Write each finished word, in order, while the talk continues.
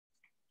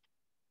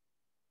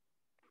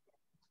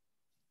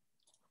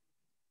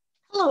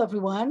Hello,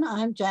 everyone.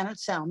 I'm Janet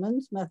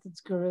Salmons,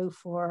 Methods Guru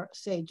for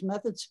SAGE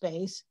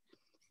MethodSpace.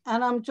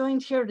 And I'm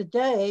joined here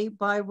today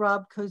by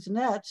Rob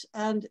Kozinets,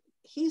 and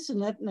he's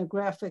an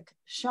ethnographic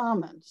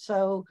shaman.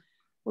 So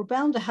we're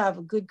bound to have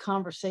a good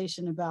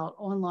conversation about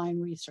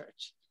online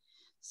research.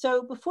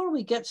 So before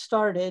we get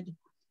started,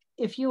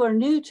 if you are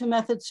new to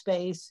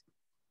MethodSpace,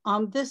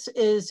 this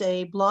is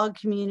a blog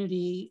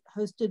community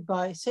hosted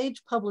by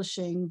SAGE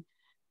Publishing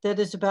that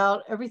is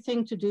about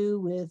everything to do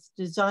with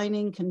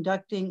designing,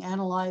 conducting,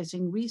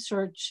 analyzing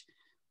research,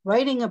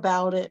 writing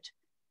about it,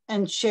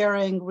 and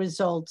sharing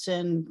results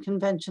in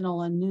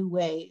conventional and new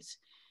ways.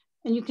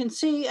 And you can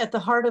see at the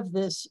heart of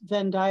this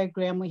Venn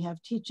diagram, we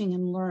have teaching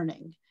and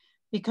learning,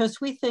 because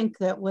we think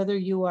that whether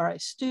you are a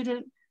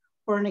student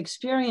or an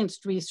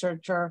experienced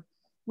researcher,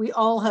 we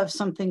all have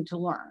something to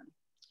learn.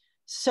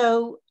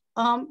 So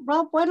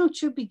Rob, why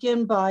don't you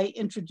begin by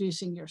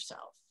introducing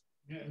yourself?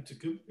 Yeah,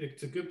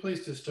 it's a good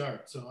place to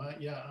start. So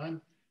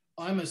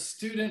I'm a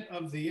student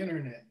of the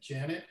internet,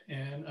 Janet,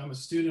 and I'm a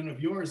student of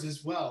yours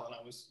as well. And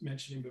I was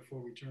mentioning before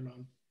we turned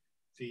on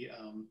the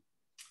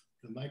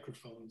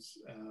microphones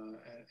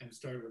and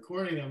started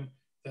recording them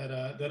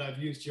that I've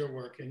used your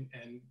work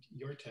and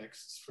your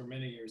texts for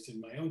many years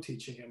in my own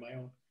teaching and my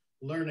own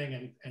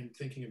learning and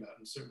thinking about,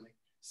 and certainly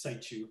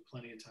cite you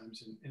plenty of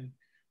times in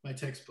my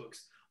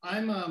textbooks.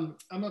 I'm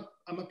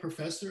a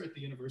professor at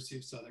the University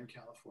of Southern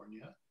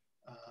California.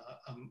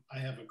 I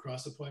have a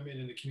cross appointment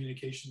in the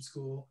communication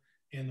school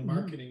and the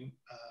marketing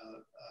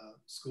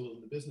school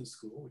and the business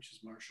school, which is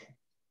Marshall.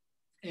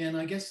 And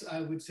I guess I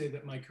would say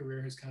that my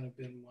career has kind of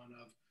been one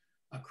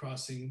of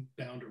crossing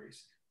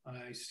boundaries.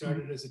 I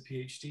started as a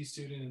PhD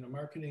student in the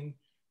marketing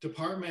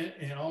department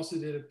and also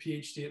did a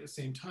PhD at the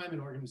same time in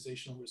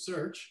organizational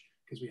research,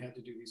 because we had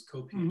to do these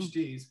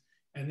co-PhDs,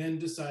 and then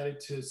decided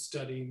to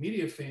study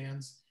media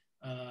fans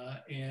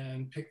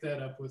and picked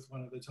that up with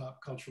one of the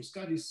top cultural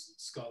studies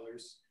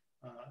scholars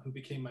who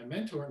became my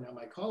mentor, now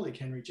my colleague,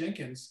 Henry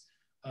Jenkins.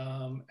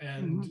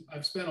 And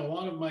I've spent a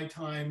lot of my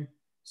time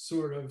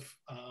sort of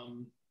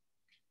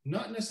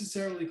not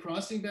necessarily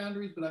crossing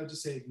boundaries, but I would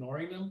just say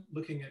ignoring them,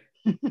 looking at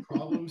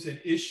problems and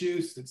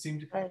issues that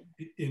seemed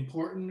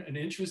important and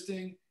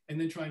interesting, and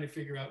then trying to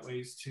figure out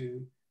ways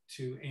to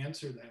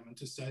answer them and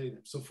to study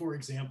them. So for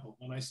example,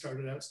 when I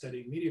started out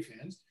studying media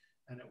fans,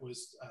 and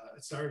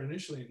it started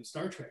initially in the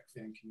Star Trek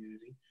fan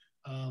community,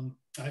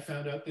 I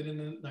found out that in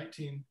the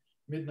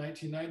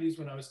mid-1990s,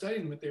 when I was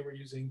studying them, that they were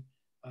using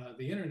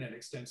the internet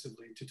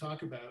extensively to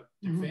talk about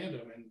their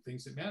fandom and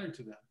things that mattered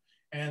to them.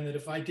 And that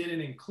if I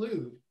didn't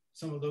include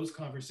some of those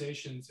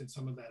conversations and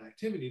some of that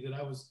activity, that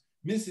I was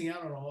missing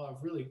out on a lot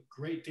of really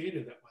great data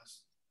that was,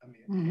 I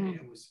mean,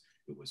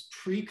 it was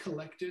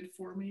pre-collected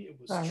for me, it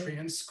was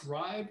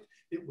transcribed,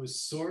 it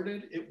was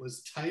sorted, it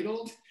was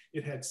titled,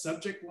 it had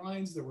subject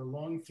lines, there were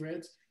long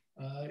threads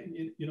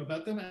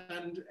about them.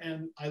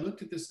 And I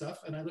looked at this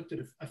stuff, and I looked at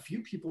a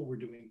few people were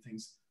doing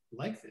things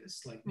like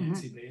this, like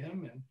Nancy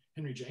Bayham and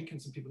Henry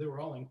Jenkins and people. They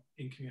were all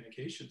in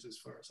communications as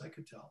far as I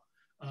could tell.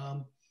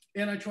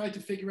 And I tried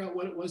to figure out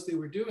what it was they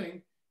were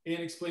doing and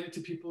explain it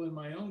to people in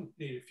my own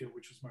native field,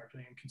 which was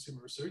marketing and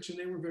consumer research. And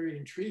they were very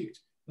intrigued,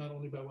 not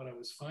only by what I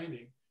was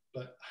finding,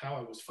 but how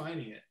I was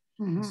finding it.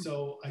 And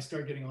so I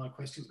started getting a lot of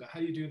questions about,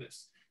 how do you do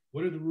this?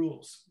 What are the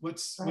rules?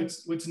 What's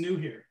new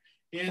here?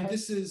 And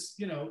this is,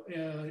 in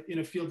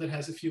a field that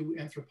has a few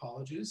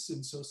anthropologists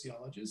and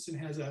sociologists, and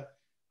has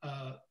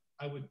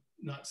I would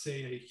not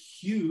say a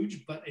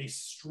huge, but a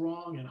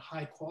strong and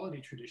high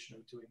quality tradition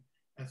of doing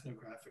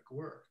ethnographic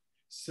work.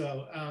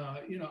 So,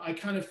 I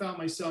kind of found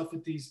myself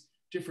at these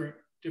different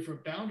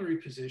boundary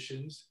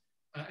positions.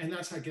 And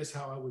that's, I guess,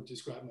 how I would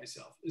describe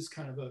myself, is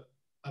kind of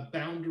a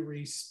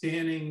boundary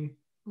spanning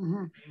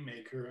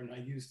rainmaker. And I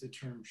use the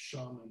term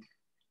shaman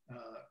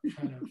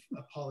kind of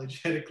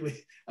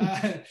apologetically,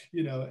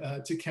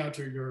 to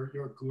counter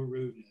your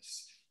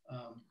guru-ness.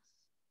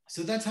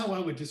 So that's how I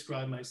would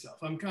describe myself.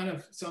 I'm kind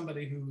of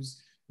somebody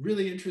who's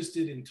really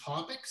interested in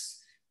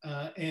topics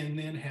and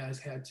then has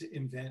had to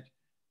invent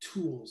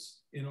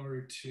tools in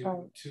order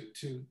to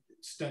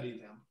study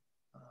them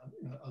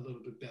a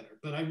little bit better.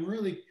 But I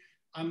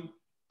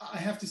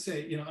have to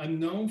say, I'm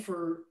known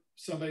for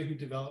somebody who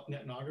developed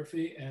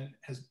Netnography and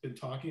has been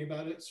talking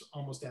about it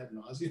almost ad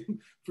nauseum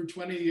for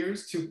 20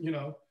 years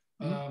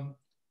I'm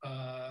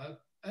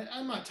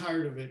not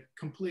tired of it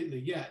completely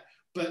yet.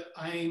 But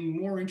I'm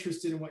more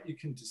interested in what you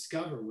can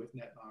discover with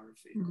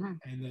Netnography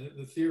and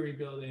the theory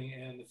building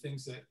and the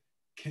things that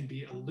can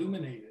be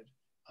illuminated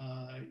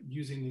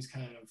using these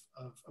kind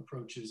of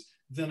approaches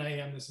than I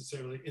am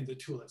necessarily in the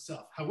tool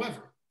itself.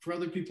 However, for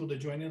other people to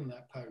join in on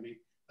that party,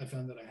 I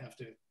found that I have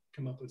to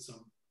come up with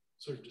some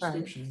sort of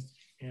description.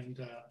 And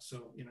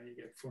so, you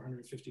get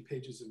 450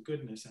 pages of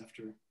goodness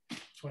after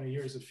 20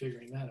 years of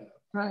figuring that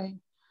out. Right.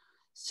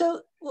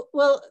 So,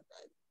 well,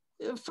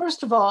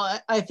 first of all,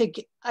 I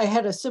think I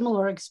had a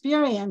similar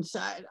experience.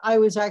 I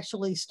was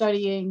actually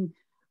studying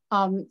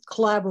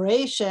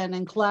collaboration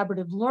and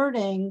collaborative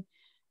learning,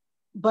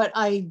 but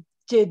I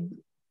did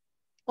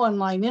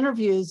online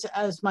interviews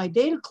as my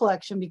data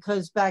collection,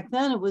 because back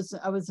then I was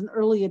an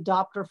early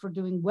adopter for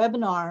doing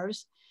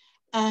webinars.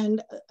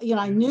 And,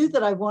 I knew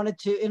that I wanted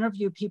to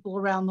interview people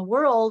around the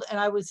world. And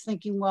I was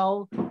thinking,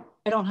 well,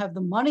 I don't have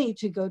the money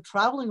to go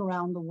traveling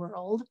around the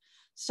world.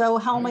 So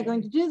how am I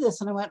going to do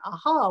this? And I went,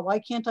 aha, why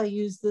can't I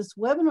use this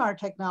webinar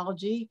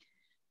technology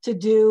to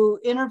do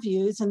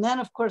interviews? And then,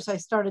 of course, I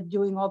started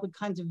doing all the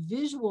kinds of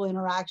visual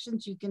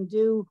interactions you can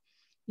do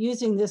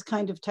using this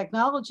kind of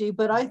technology.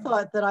 But I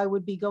thought that I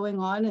would be going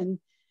on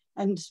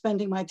and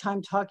spending my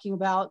time talking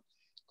about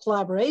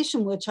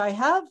collaboration, which I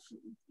have,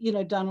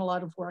 done a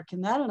lot of work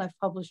in that, and I've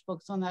published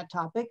books on that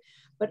topic.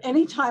 But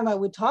anytime I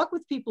would talk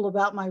with people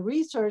about my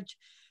research,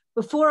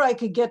 before I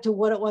could get to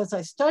what it was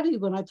I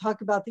studied, when I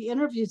talk about the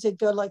interviews, they'd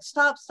go like,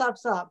 stop, stop,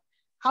 stop.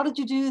 How did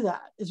you do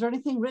that? Is there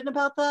anything written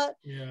about that?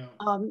 Yeah.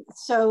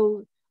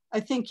 So I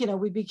think,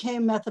 we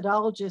became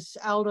methodologists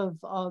out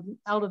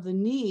of the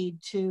need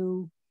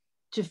to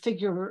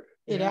figure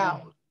it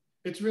out.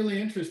 It's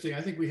really interesting.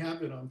 I think we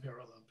have it on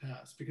parallel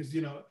paths because,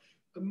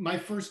 my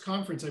first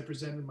conference, I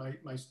presented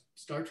my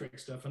Star Trek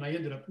stuff, and I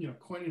ended up,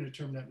 coining the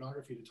term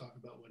netnography to talk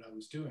about what I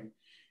was doing.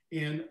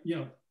 And,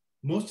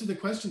 most of the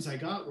questions I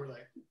got were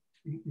like,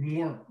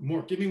 more,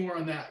 give me more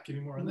on that, give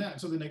me more on that.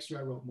 And so the next year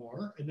I wrote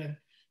more. And then,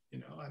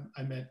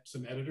 I met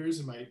some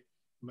editors in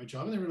my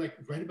job, and they were like,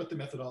 write about the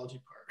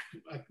methodology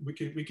part.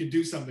 We could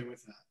do something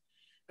with that.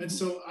 And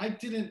so I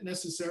didn't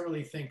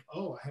necessarily think,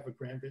 oh, I have a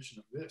grand vision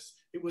of this.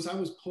 It was, I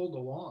was pulled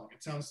along.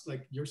 It sounds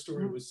like your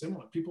story was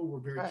similar. People were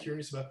very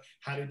curious about,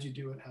 how did you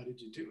do it? How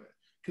did you do it?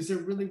 Because there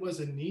really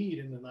was a need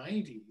in the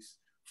 90s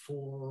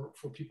for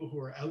people who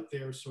are out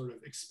there sort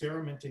of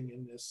experimenting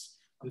in this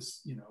a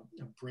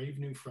brave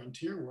new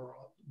frontier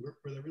world where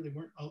there really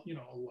weren't, a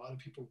lot of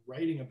people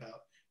writing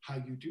about how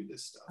you do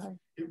this stuff.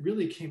 It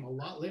really came a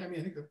lot later. I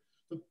mean, I think the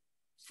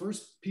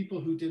first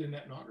people who did an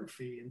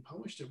ethnography and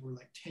published it were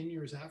like 10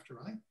 years after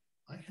I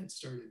had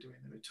started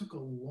doing them. It took a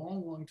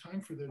long, long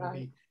time for there to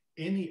be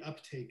any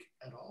uptake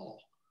at all.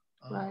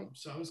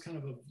 So I was kind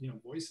of a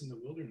voice in the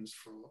wilderness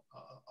for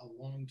a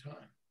long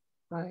time.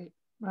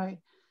 Right.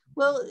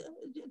 Well,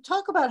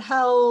 talk about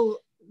how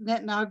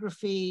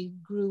netnography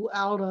grew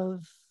out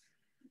of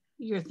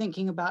your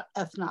thinking about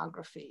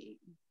ethnography.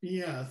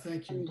 Yeah,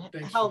 thank you.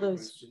 Thanks how for the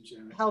question,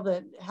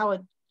 Janet. How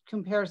it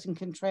compares and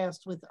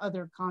contrasts with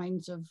other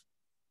kinds of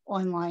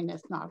online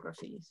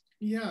ethnographies.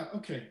 Yeah,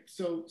 okay.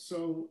 So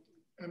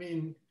I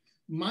mean,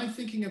 my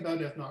thinking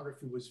about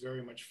ethnography was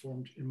very much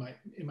formed in my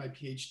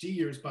PhD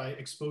years by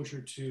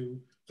exposure to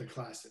the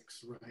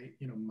classics, right?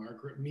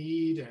 Margaret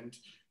Mead and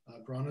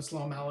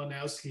Bronislaw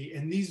Malinowski,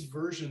 and these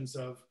versions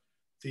of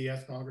the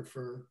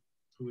ethnographer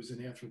who is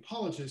an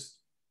anthropologist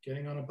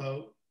getting on a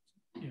boat,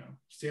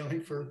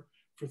 sailing for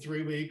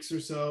 3 weeks or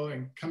so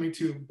and coming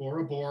to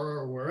Bora Bora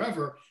or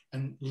wherever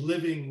and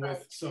living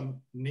with some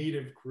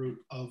native group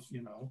of,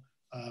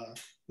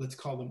 let's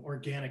call them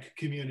organic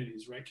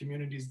communities, right?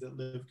 Communities that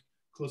lived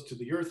close to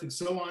the earth and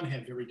so on,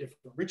 had very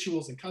different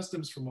rituals and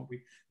customs from what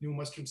we knew in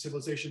Western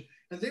civilization.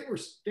 And they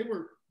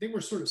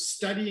were sort of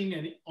studying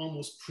and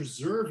almost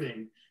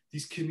preserving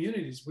these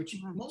communities, which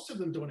most of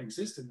them don't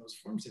exist in those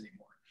forms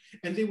anymore.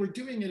 And they were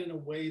doing it in a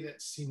way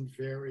that seemed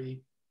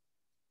very,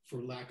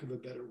 for lack of a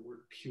better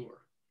word,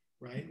 pure,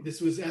 right? This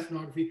was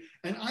ethnography.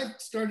 And I've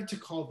started to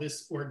call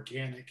this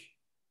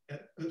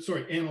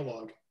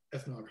analog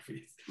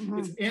ethnography.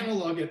 It's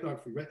analog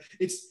ethnography, right?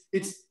 It's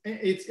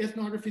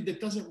ethnography that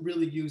doesn't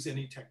really use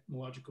any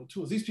technological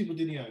tools. These people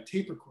didn't have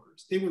tape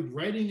recorders. They were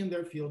writing in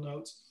their field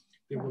notes.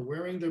 They were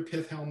wearing their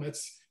pith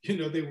helmets.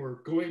 They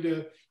were going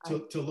to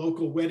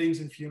local weddings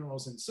and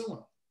funerals and so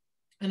on.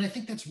 And I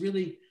think that's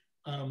really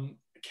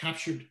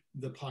captured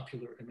the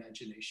popular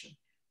imagination,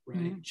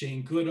 right?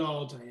 Jane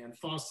Goodall, Diane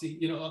Fossey,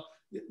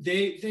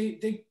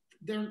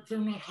 they're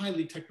not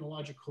highly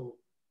technological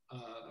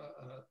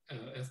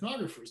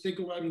ethnographers. They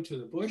go out into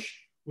the bush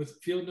with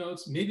field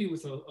notes, maybe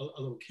with a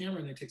little camera,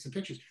 and they take some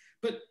pictures.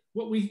 But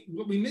what we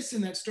miss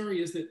in that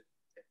story is that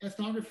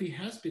ethnography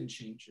has been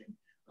changing,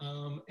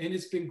 and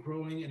it's been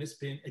growing, and it's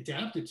been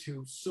adapted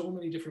to so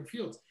many different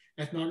fields.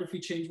 Ethnography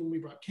changed when we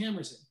brought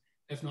cameras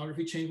in.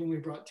 Ethnography changed when we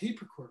brought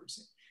tape recorders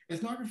in.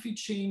 Ethnography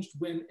changed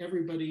when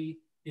everybody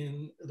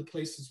in the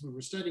places we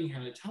were studying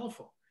had a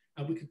telephone,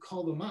 and we could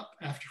call them up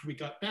after we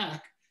got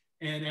back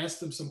and ask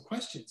them some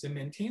questions and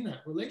maintain that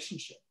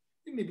relationship.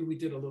 And maybe we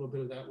did a little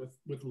bit of that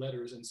with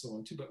letters and so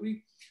on too, but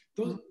we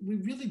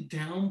really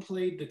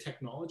downplayed the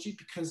technology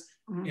because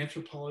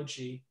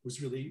anthropology was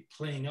really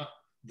playing up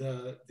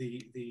the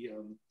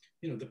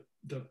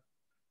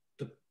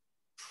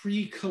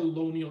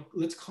pre-colonial,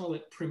 let's call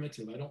it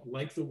primitive. I don't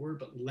like the word,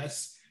 but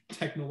less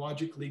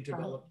technologically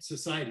developed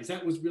societies.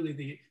 That was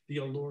really the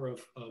allure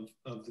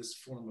of this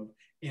form of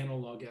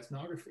analog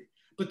ethnography.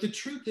 But the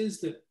truth is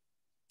that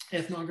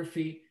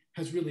ethnography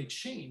has really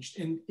changed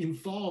and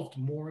involved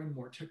more and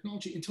more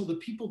technology until the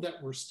people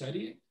that we're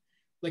studying,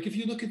 like if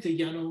you look at the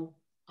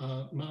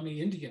Yanomami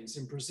Indians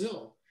in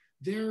Brazil,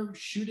 they're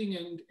shooting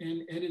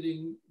and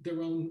editing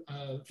their own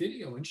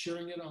video and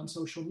sharing it on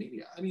social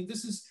media. I mean,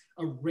 this is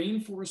a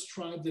rainforest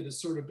tribe that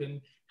has sort of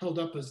been held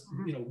up as,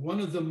 you know, one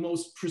of the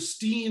most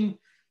pristine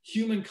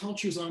human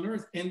cultures on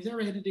earth, and they're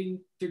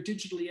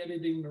digitally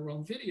editing their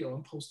own video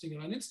and posting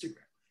it on Instagram.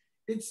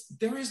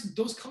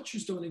 Those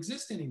cultures don't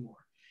exist anymore.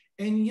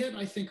 And yet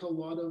I think a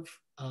lot of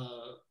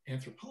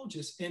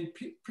anthropologists and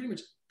pretty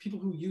much people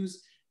who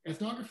use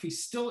ethnography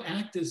still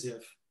act as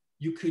if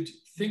you could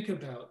think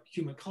about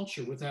human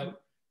culture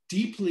without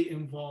deeply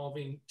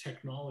involving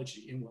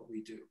technology in what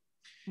we do.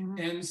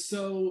 And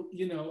so,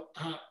 you know,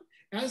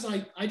 as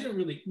I didn't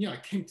really, I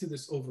came to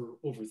this over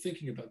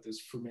thinking about this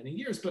for many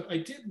years, but I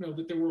did know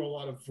that there were a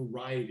lot of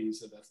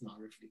varieties of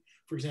ethnography.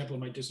 For example,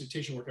 in my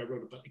dissertation work, I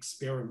wrote about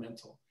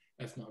experimental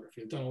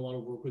ethnography. I've done a lot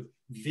of work with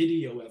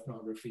video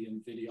ethnography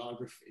and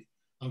videography.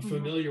 I'm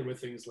familiar with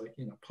things like,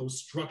 you know,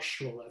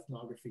 post-structural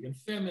ethnography and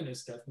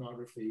feminist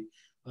ethnography,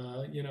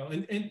 you know,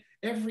 and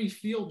every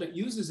field that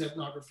uses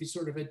ethnography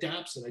sort of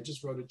adapts it. I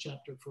just wrote a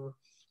chapter for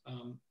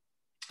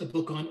a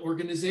book on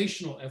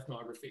organizational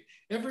ethnography.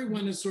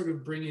 Everyone is sort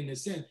of bringing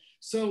this in.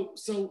 So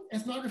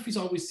ethnography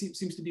always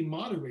seems to be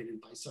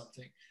moderated by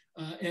something.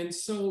 And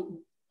so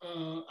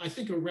I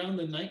think around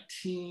the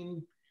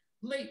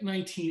late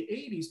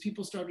 1980s,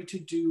 people started to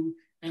do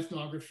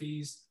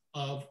ethnographies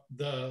of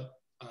the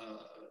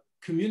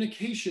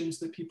communications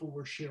that people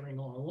were sharing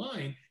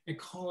online and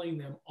calling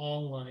them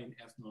online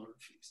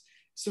ethnographies.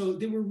 So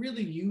they were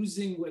really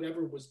using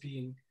whatever was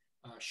being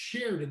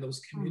shared in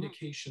those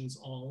communications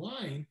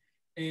online.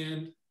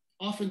 And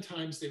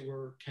oftentimes they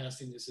were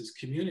casting this as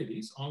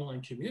communities,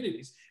 online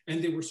communities,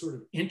 and they were sort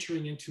of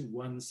entering into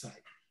one site.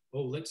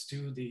 Oh, let's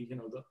do the, you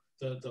know,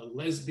 the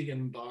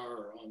lesbian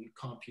bar on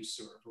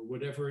CompuServe or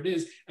whatever it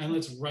is, and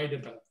let's write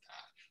about that.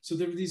 So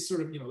there were these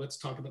sort of, you know, let's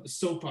talk about the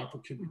soap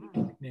opera community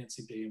like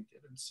Nancy Bayham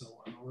did and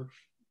so on, or,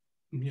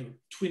 you know,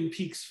 Twin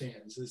Peaks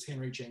fans as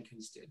Henry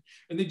Jenkins did.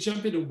 And they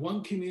jump into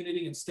one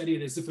community and study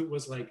it as if it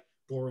was like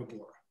Bora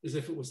Bora, as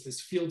if it was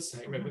this field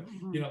site, right? But,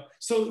 you know,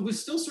 so it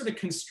was still sort of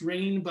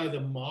constrained by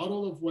the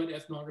model of what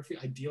ethnography,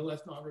 ideal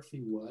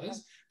ethnography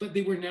was, but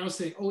they were now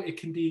saying, oh, it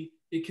can be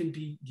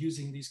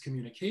using these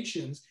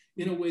communications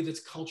in a way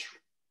that's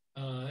cultural,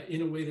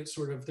 in a way that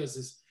sort of does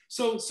this.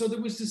 So there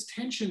was this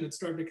tension that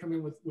started to come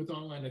in with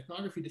online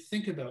ethnography to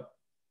think about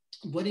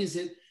what is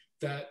it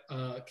that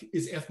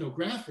is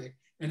ethnographic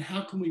and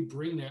how can we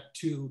bring that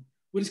to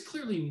what is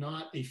clearly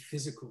not a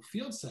physical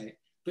field site,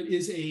 but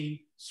is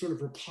a sort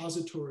of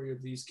repository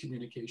of these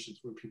communications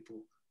where people,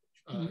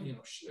 you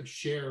know,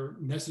 share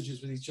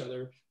messages with each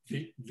other,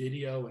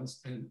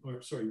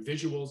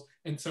 visuals,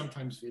 and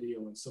sometimes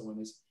video and so on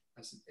as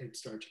it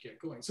started to get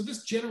going. So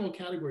this general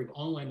category of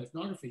online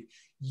ethnography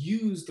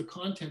used the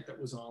content that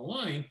was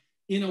online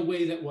in a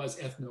way that was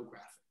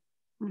ethnographic.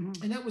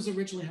 And that was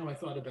originally how I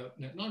thought about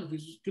netnography. I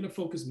was going to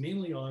focus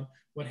mainly on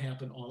what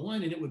happened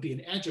online, and it would be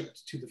an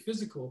adjunct to the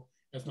physical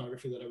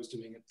ethnography that I was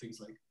doing at things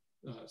like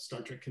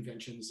Star Trek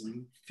conventions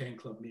and fan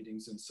club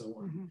meetings and so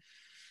on.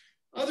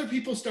 Other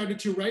people started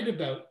to write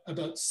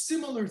about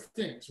similar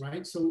things,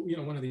 right? So, you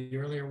know, one of the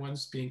earlier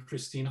ones being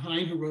Christine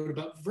Hine, who wrote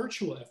about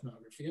virtual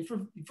ethnography. And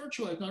for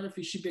virtual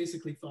ethnography, she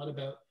basically thought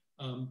about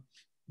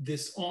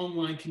this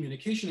online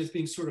communication as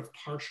being sort of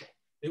partial.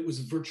 It was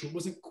virtual, it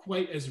wasn't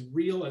quite as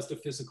real as the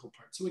physical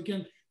part. So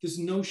again, this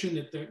notion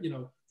that the, you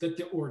know, that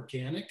the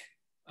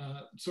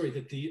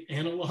that the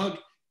analog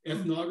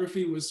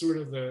ethnography was sort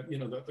of the, you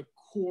know, the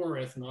core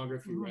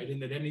ethnography, right?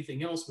 And that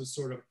anything else was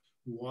sort of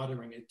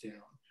watering it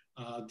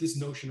down. This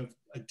notion of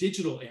a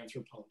digital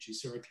anthropology.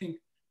 Sarah Pink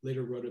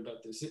later wrote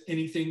about this.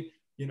 Anything,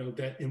 you know,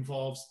 that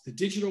involves the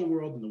digital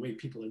world and the way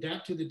people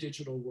adapt to the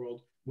digital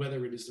world,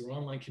 whether it is their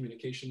online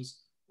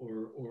communications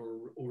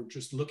or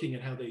just looking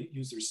at how they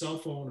use their cell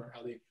phone or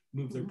how they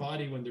move their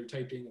body when they're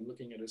typing and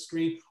looking at a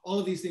screen. All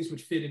of these things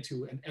would fit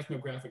into an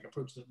ethnographic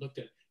approach that looked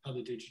at how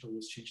the digital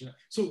was changing.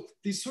 So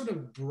these sort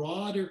of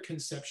broader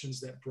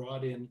conceptions that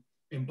brought in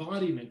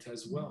embodiment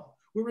as well.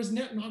 Whereas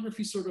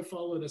netnography sort of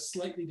followed a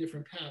slightly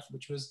different path,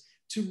 which was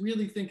to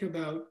really think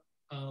about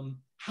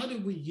how do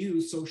we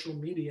use social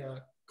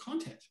media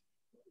content,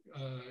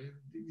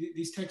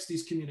 these texts,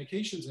 these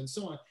communications, and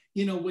so on,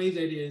 in a way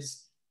that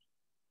is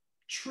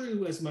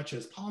true as much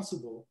as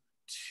possible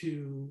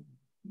to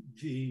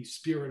the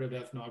spirit of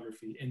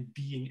ethnography and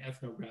being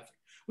ethnographic,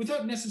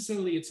 without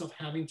necessarily itself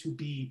having to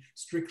be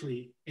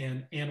strictly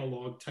an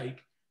analog type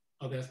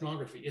of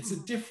ethnography. It's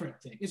a different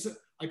thing.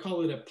 I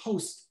call it a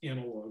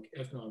post-analog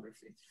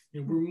ethnography.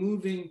 You know, we're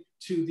moving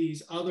to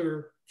these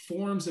other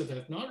forms of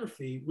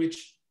ethnography,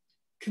 which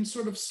can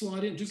sort of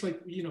slot in, just like,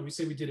 you know, we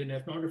say we did an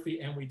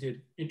ethnography and we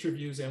did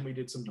interviews and we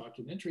did some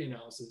documentary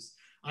analysis.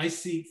 I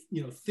see,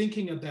 you know,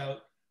 thinking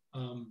about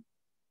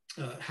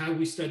how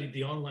we studied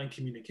the online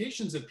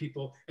communications of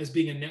people as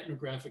being a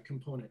netnographic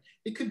component.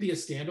 It could be a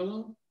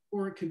standalone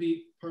or it could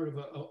be part of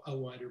a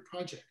wider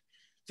project.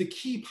 The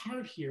key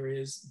part here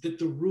is that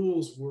the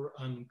rules were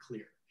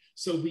unclear.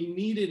 So we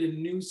needed a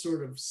new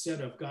sort of set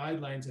of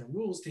guidelines and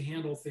rules to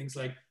handle things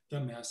like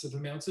the massive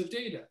amounts of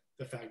data,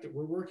 the fact that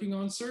we're working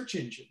on search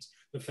engines,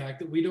 the fact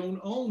that we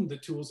don't own the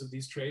tools of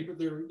these trade, but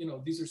they're, you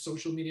know, these are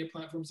social media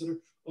platforms that are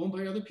owned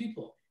by other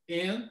people.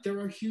 And there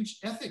are huge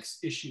ethics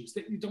issues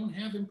that you don't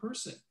have in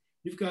person.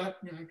 You've got,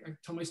 I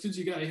tell my students,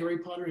 you got a Harry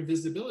Potter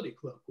invisibility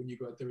cloak when you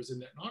go out there as a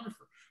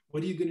netnographer.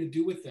 What are you going to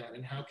do with that,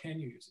 and how can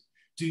you use it?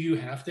 Do you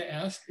have to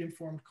ask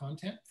informed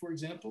content, for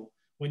example,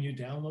 when you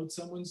download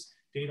someone's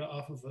data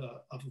off of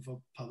a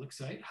public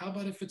site? How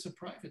about if it's a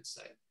private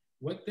site?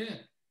 What then?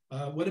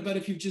 What about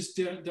if you've just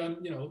done,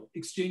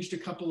 exchanged a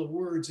couple of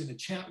words in a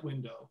chat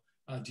window?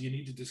 Do you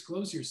need to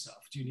disclose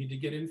yourself? Do you need to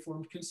get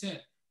informed consent?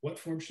 What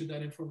form should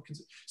that informed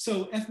consent?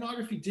 So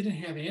ethnography didn't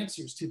have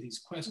answers to these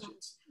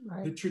questions.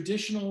 Right. The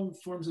traditional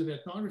forms of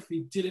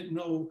ethnography didn't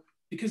know,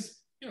 because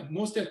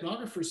most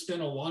ethnographers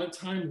spend a lot of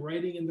time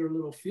writing in their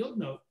little field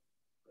notes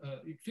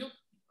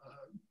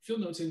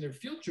in their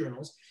field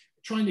journals,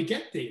 trying to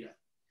get data.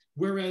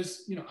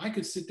 Whereas I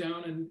could sit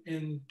down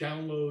and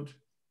download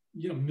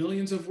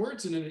millions of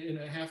words in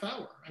a half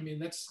hour. I mean,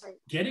 that's right.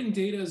 Getting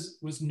data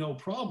was no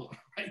problem,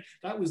 right?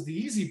 That was the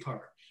easy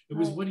part. It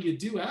was, right. What do you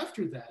do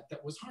after that?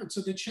 That was hard. So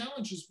the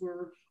challenges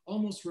were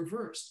almost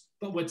reversed.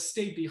 But what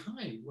stayed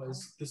behind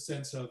was the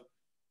sense of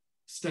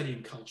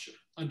studying culture,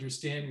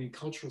 understanding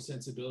cultural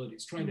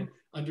sensibilities, trying to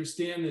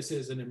understand this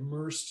as an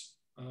immersed,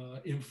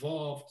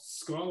 involved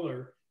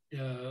scholar,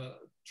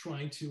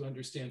 trying to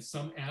understand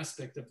some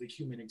aspect of the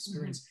human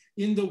experience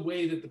in the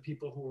way that the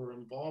people who are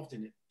involved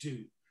in it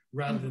do,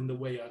 rather than the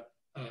way a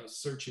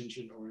search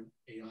engine or an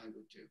AI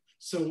would do.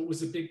 So it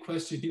was a big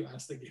question you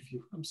asked. I gave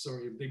you, I'm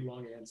sorry, a big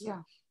long answer.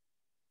 Yeah.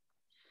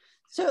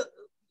 So,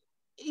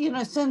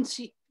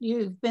 since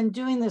you've been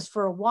doing this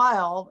for a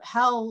while,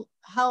 how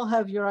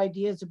have your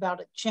ideas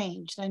about it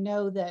changed? I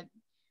know that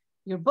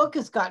your book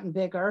has gotten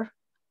bigger.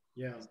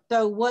 Yeah.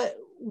 So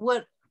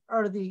what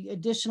are the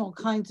additional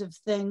kinds of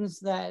things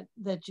that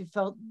you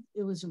felt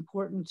it was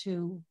important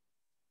to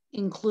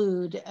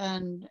include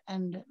and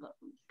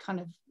kind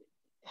of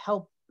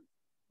help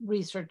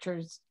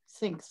researchers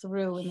think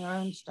through in their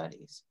own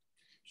studies?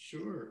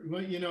 Sure.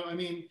 Well,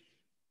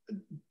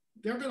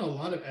 there have been a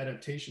lot of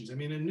adaptations. I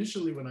mean,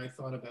 initially when I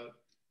thought about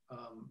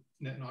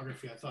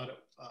netnography,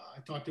 I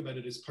talked about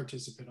it as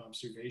participant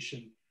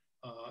observation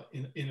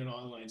in an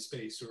online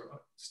space,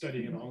 or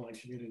studying an online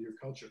community or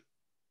culture.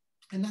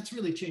 And that's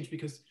really changed,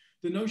 because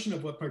the notion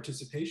of what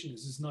participation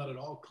is not at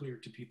all clear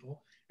to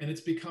people. And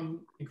it's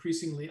become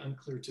increasingly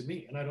unclear to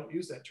me. And I don't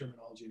use that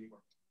terminology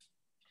anymore.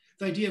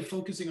 The idea of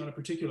focusing on a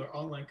particular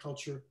online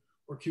culture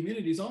or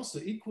community is also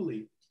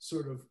equally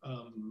sort of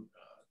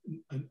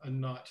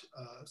not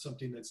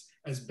something that's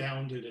as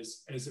bounded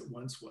as it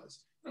once was.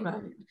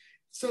 Right.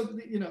 So,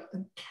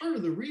 and part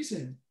of the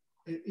reason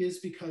is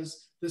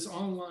because this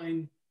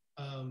online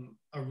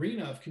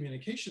arena of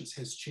communications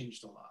has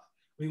changed a lot.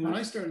 I mean, when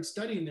I started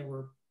studying, there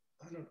were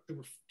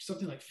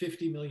something like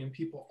 50 million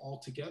people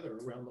altogether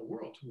around the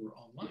world who were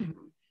online.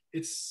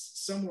 It's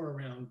somewhere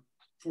around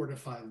 4 to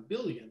 5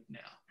 billion now.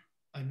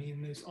 I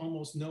mean, there's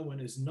almost no one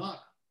is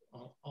not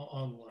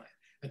online.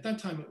 At that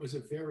time, it was a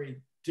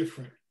very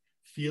different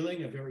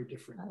feeling, a very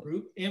different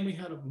group, and we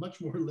had a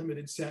much more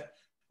limited set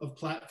of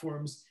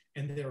platforms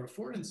and their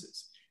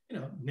affordances.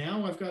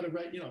 Now I've got to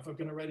write, if I'm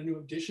going to write a new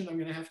edition, I'm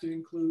going to have to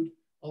include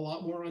a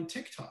lot more on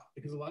TikTok,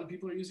 because a lot of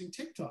people are using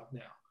TikTok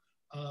now.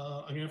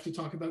 I'm going to have to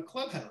talk about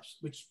Clubhouse,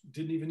 which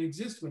didn't even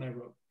exist when I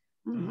wrote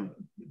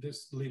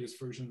this latest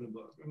version of the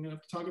book. I'm going to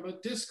have to talk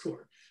about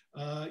Discord,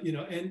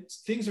 and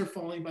things are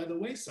falling by the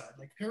wayside,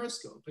 like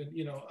Periscope.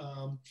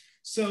 And,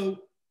 so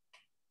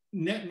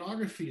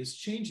netnography is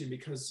changing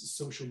because the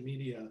social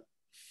media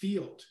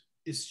field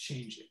is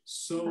changing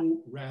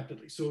so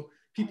rapidly. So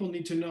people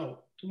need to know,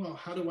 well,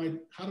 how do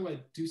I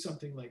do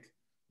something like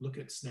look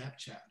at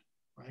Snapchat,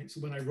 right?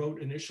 So when I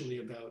wrote initially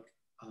about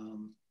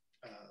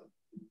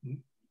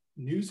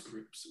news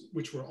groups,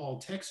 which were all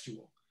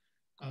textual,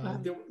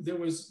 there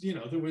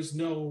was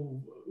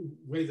no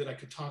way that I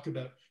could talk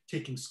about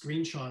taking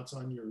screenshots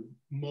on your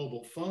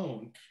mobile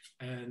phone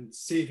and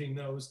saving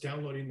those,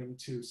 downloading them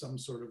to some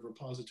sort of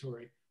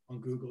repository on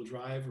Google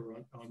Drive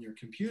or on your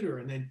computer,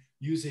 and then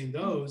using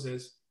those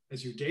as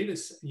your data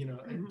set,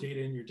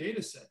 data in your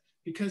data set,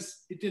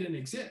 because it didn't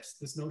exist,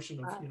 this notion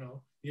of,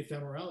 the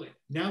ephemerality.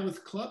 Now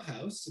with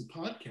Clubhouse and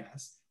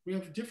podcasts, we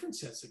have different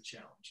sets of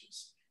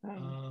challenges.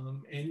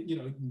 And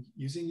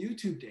using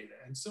YouTube data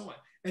and so on.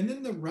 And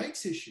then the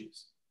rights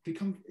issues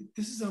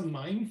this is a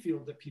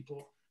minefield that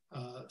people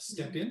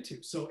step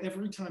into. So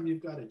every time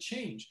you've got to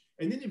change,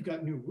 and then you've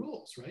got new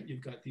rules, right?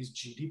 You've got these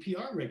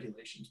GDPR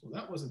regulations. Well,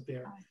 that wasn't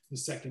there in the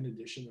second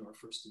edition or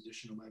first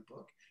edition of my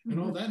book. And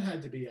all that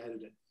had to be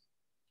added in.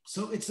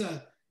 So it's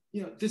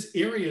this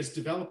area is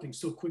developing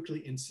so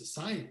quickly in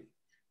society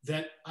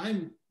that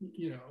I'm,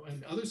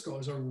 and other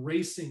scholars are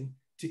racing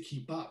to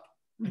keep up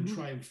and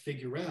try and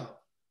figure out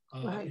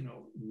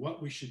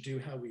what we should do,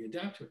 how we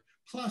adapt to it.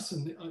 Plus,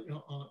 and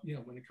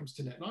when it comes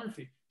to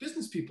netnography,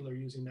 business people are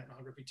using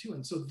netnography too,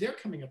 and so they're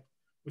coming up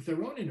with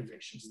their own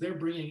innovations. They're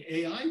bringing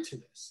AI to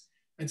this,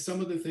 and some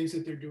of the things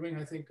that they're doing,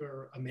 I think,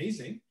 are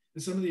amazing,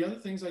 and some of the other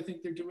things I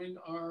think they're doing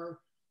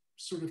are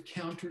sort of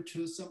counter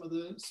to some of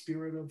the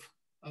spirit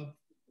of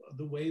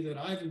the way that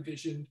I've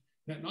envisioned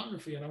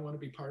netnography, and I want to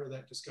be part of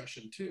that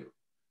discussion too.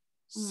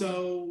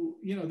 So,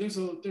 you know, there's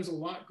a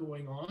lot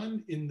going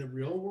on in the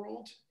real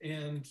world.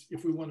 And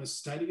if we want to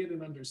study it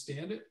and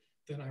understand it,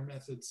 then our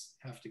methods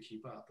have to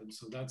keep up. And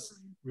so that's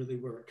really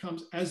where it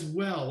comes. As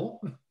well,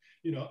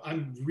 you know,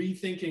 I'm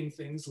rethinking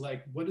things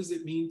like, what does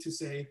it mean to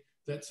say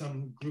that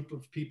some group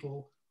of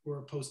people who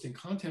are posting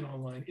content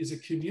online is a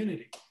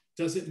community?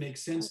 Does it make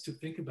sense to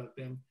think about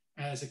them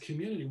as a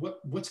community?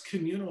 What's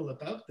communal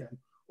about them?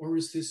 Or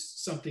is this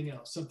something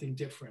else, something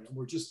different? And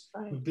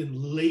we've been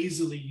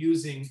lazily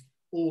using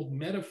old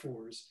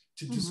metaphors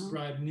to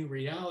describe new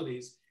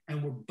realities,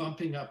 and we're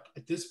bumping up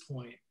at this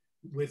point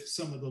with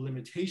some of the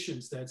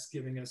limitations that's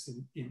giving us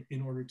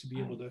in order to be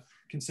able to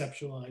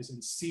conceptualize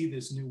and see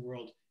this new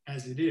world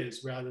as it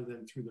is, rather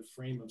than through the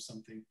frame of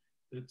something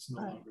that's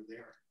no longer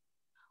there.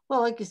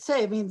 Well, like you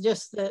say, I mean,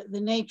 just the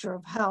nature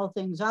of how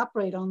things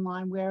operate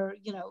online, where,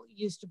 you know, it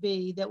used to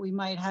be that we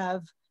might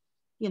have,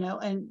 you know,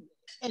 an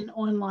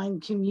online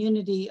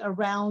community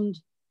around,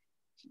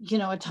 you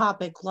know, a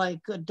topic like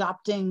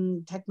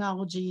adopting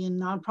technology in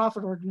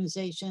nonprofit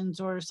organizations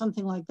or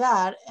something like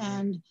that.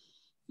 And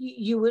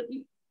you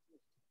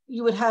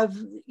would have,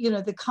 you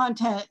know, the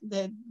content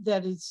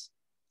that is,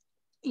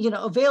 you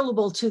know,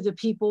 available to the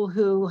people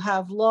who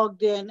have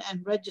logged in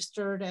and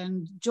registered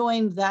and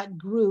joined that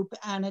group.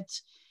 And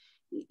it's,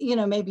 you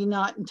know, maybe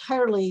not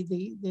entirely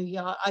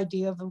the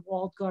idea of a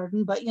walled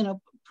garden, but, you know,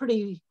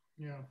 pretty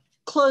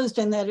closed,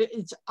 in that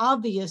it's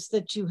obvious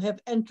that you have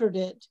entered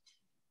it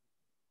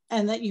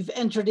and that you've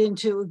entered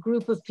into a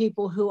group of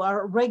people who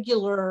are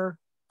regular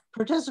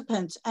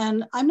participants.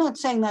 And I'm not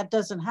saying that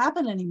doesn't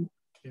happen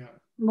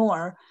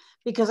anymore,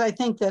 because I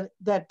think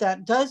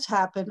that does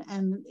happen.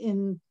 And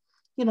in,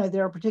 you know,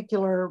 there are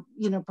particular,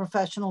 you know,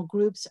 professional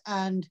groups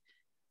and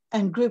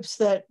groups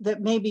that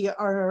maybe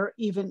are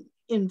even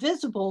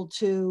invisible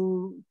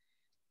to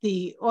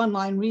the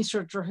online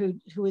researcher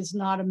who is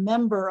not a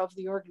member of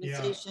the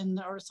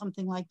organization or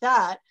something like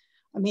that.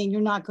 I mean,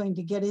 you're not going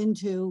to get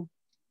into,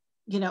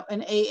 you know,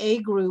 an AA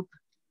group,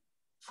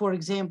 for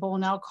example,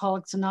 an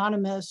Alcoholics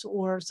Anonymous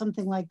or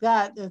something like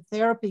that, a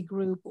therapy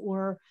group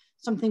or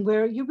something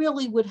where you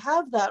really would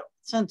have that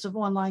sense of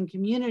online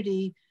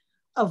community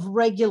of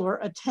regular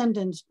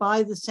attendance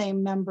by the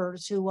same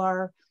members who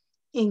are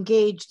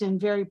engaged in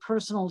very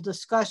personal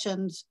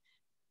discussions.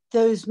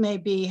 Those may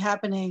be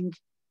happening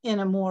in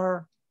a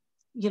more,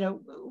 you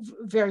know,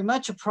 very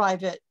much a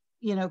private,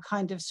 you know,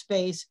 kind of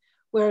space,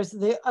 whereas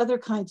the other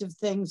kinds of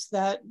things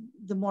that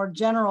the more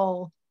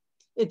general,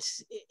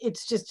 it's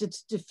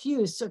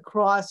diffuse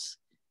across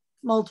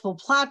multiple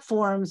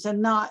platforms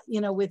and not,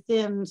 you know,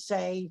 within,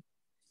 say,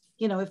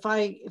 you know, if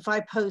I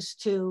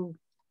post to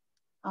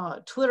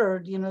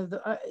Twitter, you know,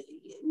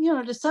 you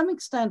know, to some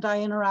extent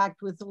I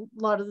interact with a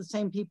lot of the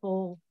same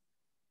people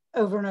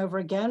over and over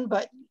again,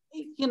 but,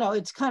 you know,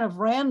 it's kind of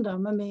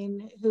random. I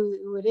mean,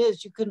 who it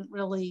is, you couldn't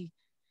really,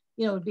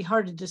 you know, it'd be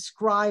hard to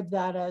describe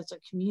that as a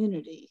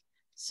community.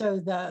 So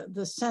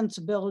the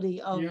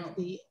sensibility of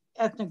the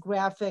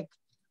ethnographic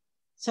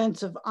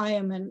sense of I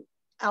am an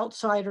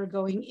outsider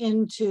going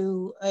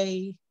into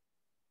a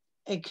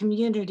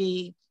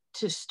community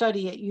to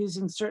study it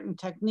using certain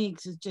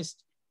techniques is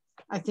just,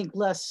 I think,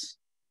 less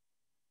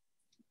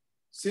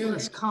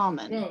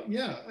common. Well,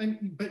 yeah,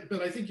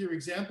 but I think your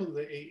example of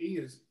the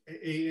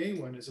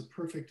AA one is a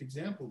perfect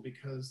example,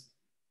 because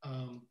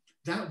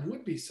that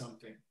would be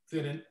something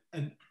that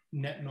a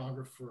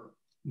netnographer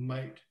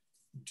might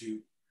do,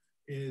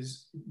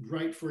 is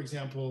write, for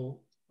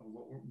example,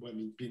 what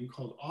is being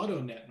called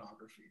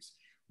auto-netnographies,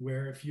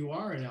 where if you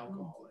are an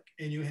alcoholic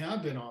and you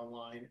have been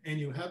online and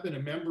you have been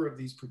a member of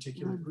these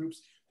particular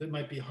groups that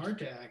might be hard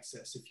to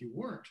access if you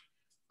weren't,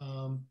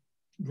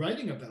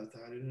 writing about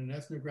that in an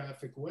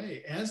ethnographic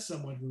way as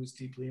someone who is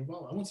deeply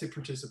involved. I won't say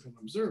participant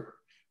observer,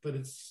 but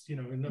it's, you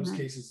know, in those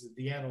cases,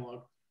 the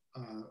analog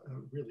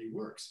really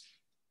works.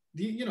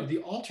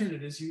 The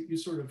alternate is you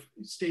sort of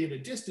stay at a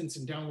distance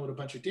and download a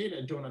bunch of data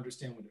and don't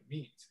understand what it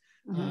means.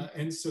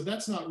 And so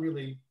that's not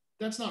really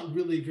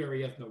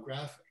very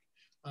ethnographic,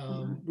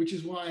 which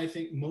is why I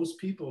think most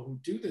people who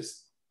do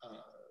this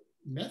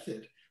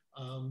method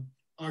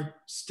are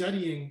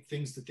studying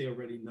things that they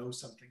already know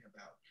something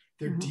about.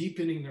 They're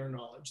deepening their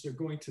knowledge. They're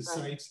going to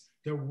sites.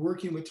 They're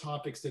working with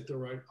topics that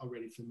they're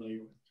already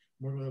familiar with.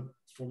 One of a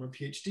former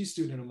PhD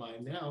student of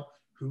mine now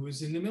who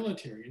is in the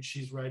military, and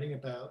she's writing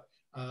about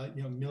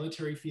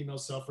military female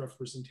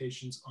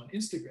self-representations on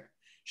Instagram.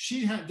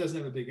 She doesn't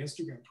have a big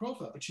Instagram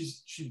profile, but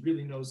she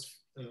really knows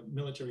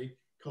military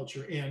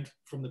culture, and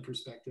from the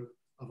perspective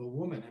of a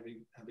woman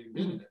having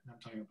been in it. And I'm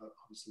talking about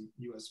obviously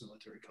U.S.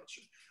 military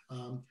culture.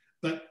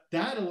 But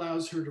that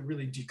allows her to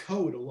really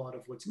decode a lot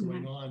of what's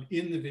going on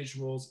in the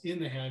visuals, in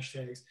the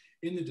hashtags,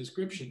 in the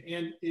description,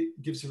 and it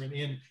gives her an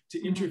in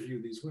to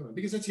interview these women.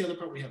 Because that's the other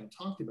part we haven't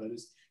talked about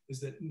is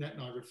that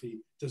netnography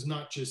does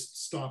not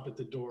just stop at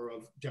the door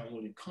of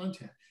downloading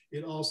content.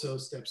 It also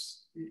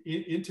steps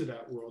into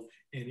that world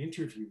and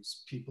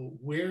interviews people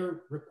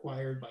where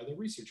required by the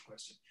research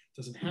question.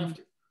 It doesn't have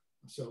to.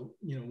 So,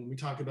 when we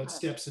talk about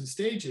steps and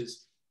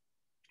stages,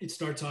 it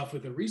starts off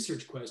with a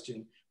research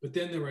question, but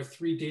then there are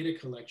 3 data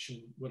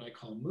collection, what I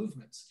call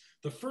movements.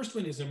 The first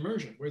one is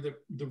immersion, where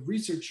the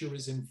researcher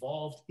is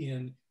involved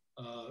in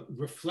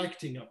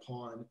reflecting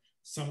upon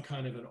some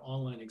kind of an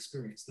online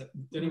experience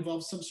that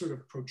involves some sort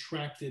of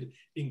protracted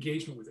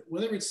engagement with it,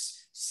 whether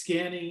it's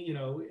scanning,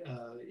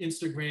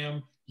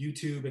 Instagram,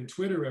 YouTube, and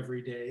Twitter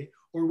every day,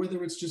 or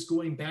whether it's just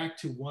going back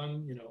to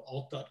one,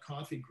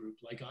 alt.coffee group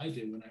like I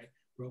did when I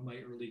wrote my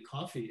early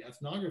coffee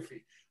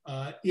ethnography.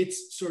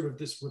 It's sort of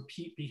this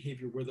repeat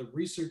behavior where the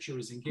researcher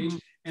is engaged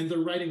and they're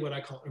writing what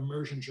I call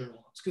immersion journal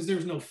notes, because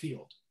there's no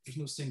field. There's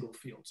no single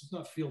field. So it's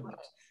not field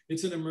notes.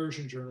 It's an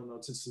immersion journal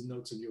notes. It's the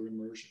notes of your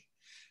immersion.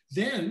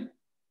 Then,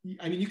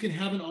 I mean, you can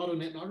have an auto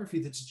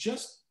netnography that's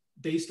just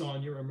based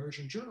on your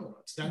immersion journal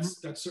notes.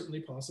 That's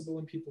certainly possible,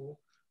 and people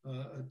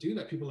do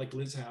that. People like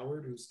Liz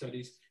Howard, who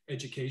studies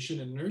education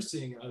and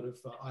nursing out of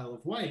Isle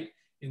of Wight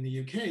in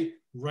the UK,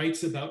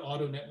 writes about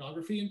auto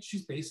netnography, and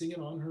she's basing it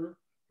on her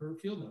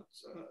field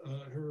notes,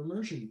 her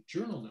immersion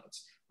journal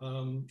notes.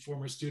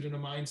 Former student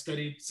of mine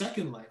studied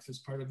Second Life as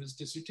part of his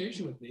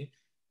dissertation with me.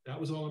 That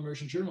was all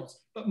immersion journals.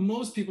 But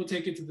most people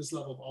take it to this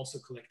level of also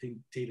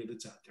collecting data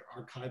that's out there,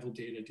 archival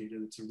data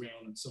that's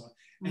around, and so on.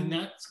 And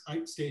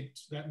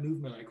that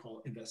movement I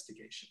call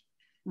investigation.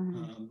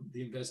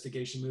 The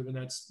investigation movement,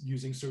 that's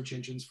using search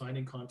engines,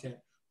 finding content,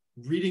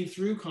 reading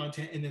through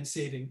content, and then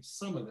saving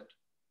some of it,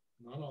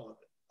 not all of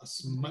it, a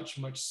much,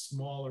 much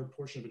smaller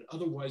portion of it.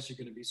 Otherwise, you're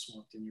going to be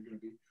swamped and you're going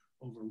to be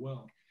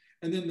overwhelmed.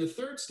 And then the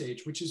third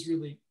stage, which is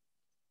really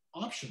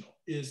optional,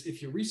 is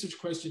if your research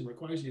question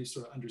requires you to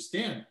sort of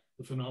understand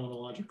the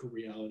phenomenological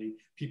reality,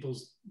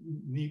 people's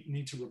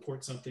need to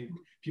report something,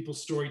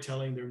 people's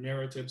storytelling, their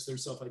narratives, their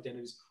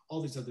self-identities,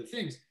 all these other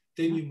things,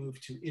 then you move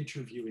to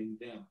interviewing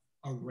them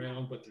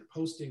around what they're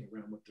posting,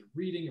 around what they're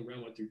reading,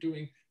 around what they're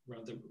doing,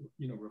 around them,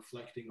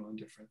 reflecting on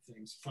different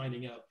things,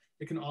 finding out.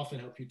 It can often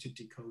help you to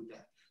decode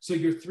that. So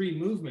your 3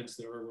 movements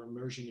there are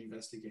immersion,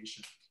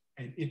 investigation,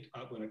 and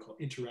what I call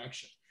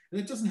interaction.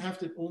 And it doesn't have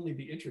to only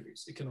be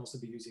interviews. It can also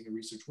be using a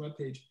research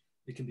webpage.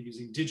 It can be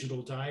using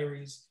digital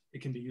diaries.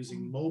 It can be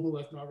using mobile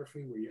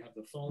ethnography, where you have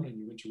the phone and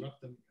you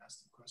interrupt them,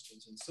 ask them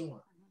questions, and so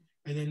on.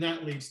 And then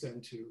that leads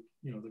them to,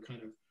 the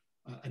kind of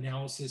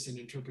analysis and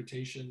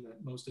interpretation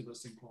that most of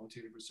us in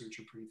qualitative research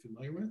are pretty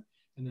familiar with.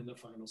 And then the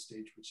final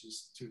stage, which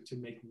is to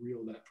make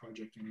real that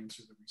project and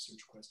answer the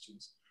research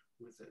questions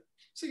with it.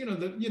 So,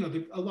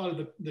 a lot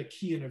of the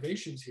key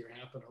innovations here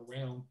happen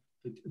around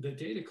the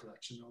data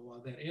collection, a lot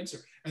of that answer.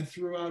 And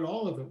throughout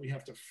all of it, we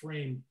have to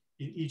frame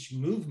in each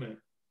movement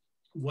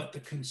what the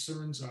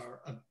concerns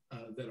are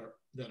that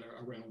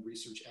are around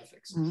research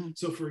ethics.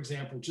 So, for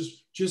example,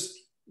 just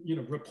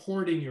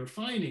reporting your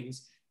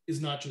findings is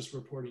not just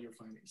reporting your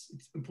findings.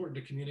 It's important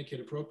to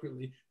communicate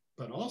appropriately,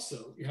 but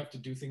also you have to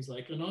do things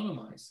like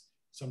anonymize.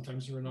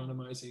 Sometimes you're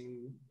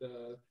anonymizing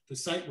the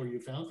site where you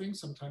found things.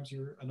 Sometimes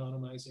you're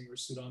anonymizing or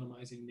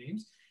pseudonymizing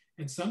names.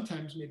 And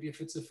sometimes maybe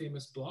if it's a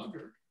famous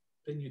blogger,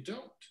 then you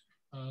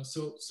don't.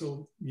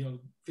 So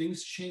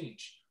things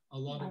change. A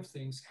lot of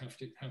things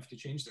have to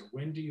change there.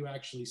 When do you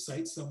actually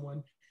cite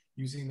someone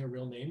using their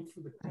real name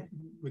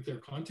with their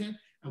content,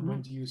 and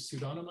when do you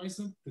pseudonymize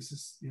them? This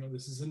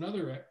is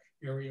another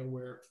area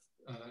where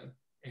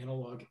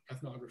analog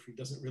ethnography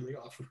doesn't really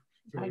offer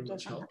very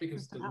much help,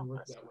 because it doesn't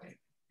work that way.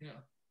 Yeah.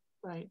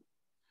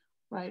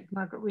 Right.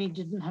 Margaret Reed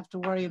didn't have to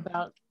worry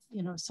about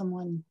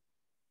someone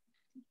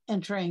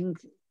entering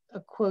a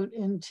quote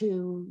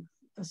into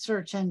a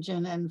search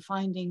engine and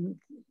finding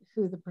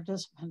who the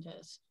participant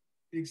is.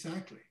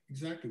 Exactly.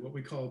 What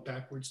we call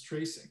backwards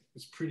tracing.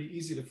 It's pretty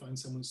easy to find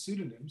someone's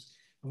pseudonyms,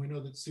 and we know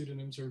that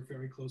pseudonyms are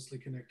very closely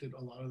connected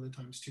a lot of the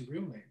times to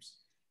real names.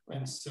 Right.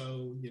 And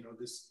so,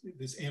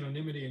 this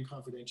anonymity and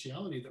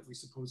confidentiality that we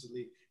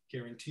supposedly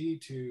guarantee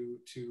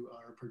to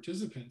our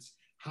participants,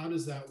 how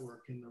does that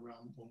work in the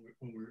realm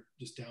when we're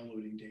just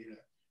downloading data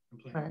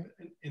and playing with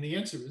it? And the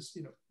answer is,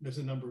 there's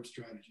a number of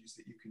strategies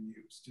that you can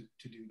use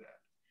to do that,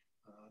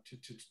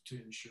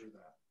 to ensure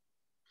that.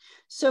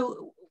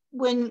 So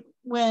when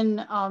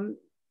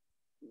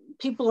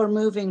people are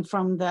moving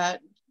from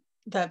that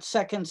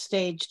second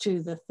stage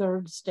to the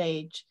third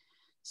stage,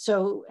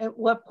 so at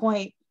what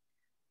point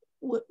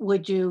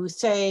would you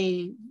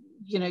say,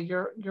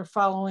 you're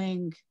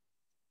following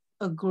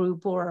a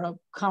group or a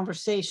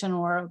conversation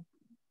or a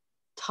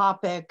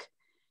topic,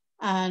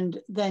 and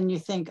then you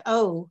think,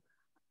 oh,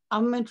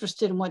 I'm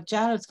interested in what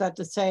Janet's got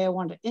to say, I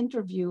want to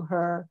interview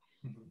her.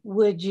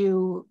 Would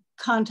you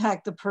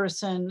contact the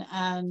person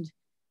and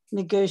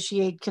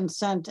negotiate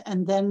consent,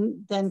 and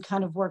then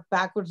kind of work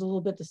backwards a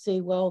little bit to see,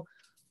 well,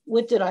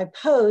 what did I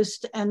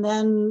post? And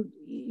then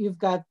you've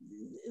got,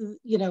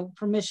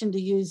 permission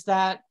to use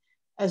that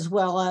as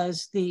well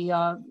as the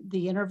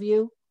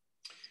interview?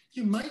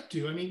 You might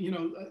do. I mean,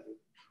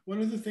 one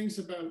of the things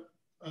about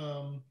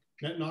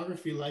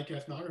ethnography, like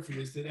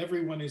ethnography, is that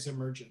everyone is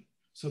emergent.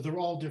 So they're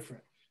all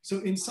different. So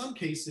in some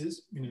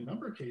cases, in a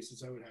number of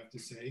cases, I would have to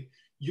say,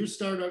 you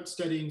start out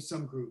studying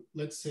some group.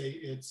 Let's say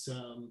it's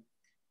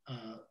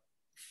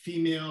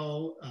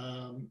female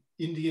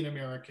Indian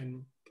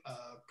American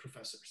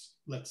professors,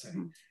 let's say,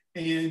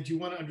 and you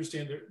want to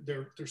understand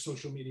their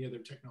social media, their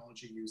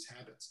technology use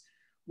habits.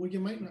 Well, you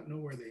might not know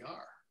where they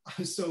are.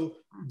 So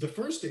the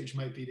first stage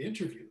might be to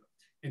interview them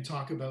and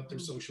talk about their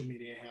social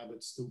media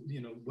habits,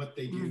 what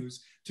they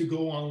use, to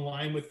go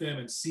online with them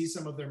and see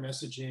some of their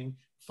messaging,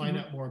 find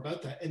out more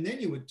about that. And then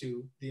you would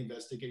do the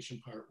investigation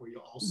part where you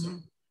also,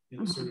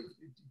 sort of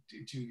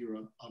do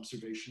your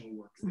observational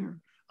work there.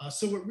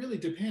 So it really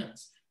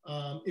depends.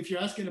 If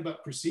you're asking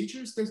about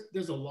procedures,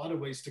 there's a lot of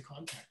ways to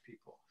contact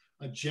people.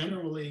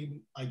 Generally,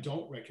 I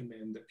don't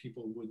recommend that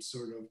people would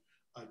sort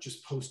of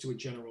just post to a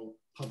general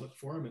public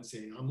forum and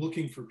say, I'm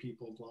looking for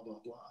people, blah, blah,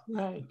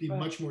 blah. Right, Be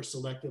much more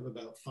selective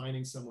about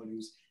finding someone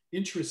who's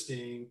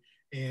interesting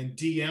and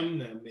DM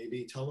them,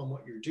 maybe tell them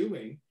what you're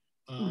doing,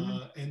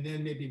 and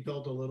then maybe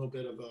build a little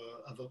bit of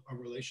a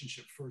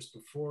relationship first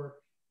before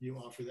you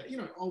offer that. It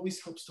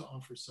always helps to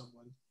offer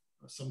someone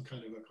some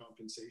kind of a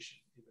compensation,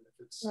 even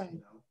if it's,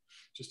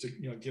 just to,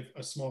 give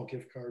a small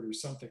gift card or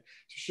something to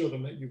show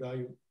them that you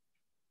value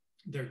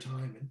their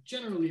time. And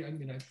generally, I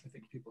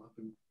think people have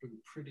been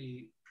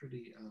pretty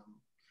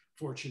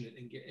fortunate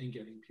in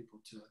getting people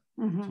to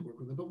work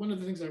with them. But one of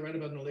the things I write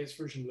about in the latest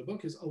version of the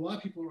book is a lot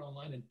of people are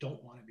online and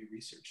don't want to be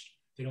researched.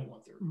 They don't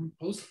want their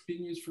posts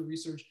being used for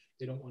research.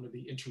 They don't want to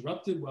be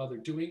interrupted while they're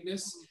doing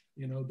this.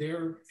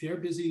 They're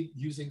busy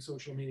using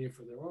social media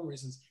for their own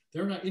reasons.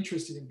 They're not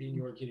interested in being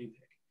your guinea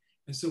pig.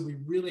 And so we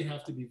really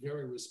have to be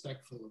very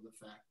respectful of the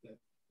fact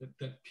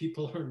that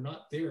people are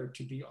not there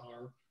to be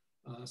our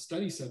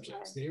study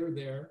subjects. They are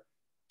there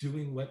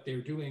doing what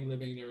they're doing,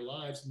 living their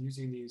lives, and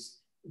using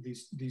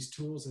these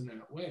tools in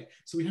that way.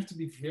 So we have to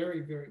be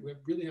we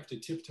really have to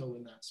tiptoe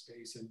in that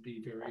space and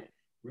be very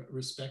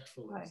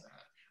respectful of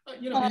that.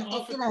 And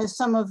often,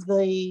 some of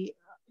the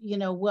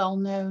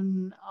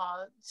well-known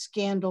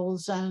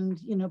scandals and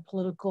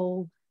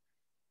political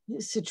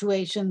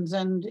situations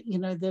and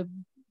the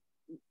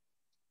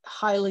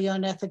highly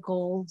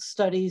unethical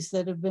studies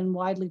that have been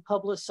widely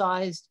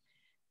publicized,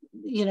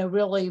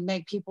 really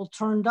make people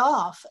turned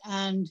off.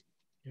 And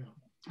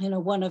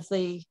one of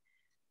the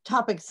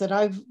topics that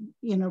I've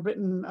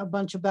written a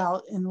bunch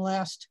about in the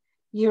last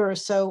year or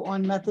so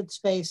on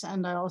MethodSpace,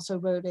 and I also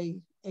wrote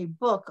a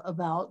book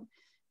about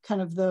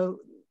kind of the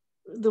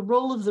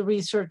role of the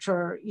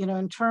researcher,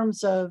 in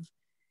terms of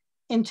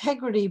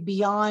integrity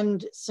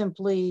beyond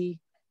simply,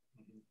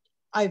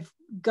 I've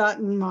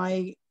gotten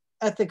my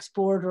ethics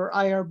board or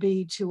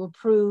IRB to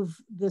approve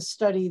this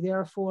study,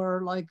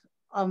 therefore, like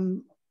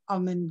I'm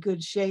in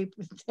good shape,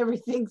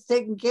 everything's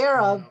taken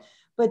care of.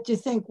 But to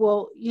think,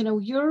 well,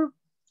 you're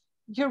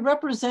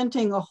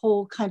representing a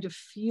whole kind of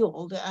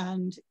field,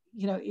 and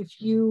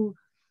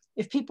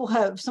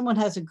if someone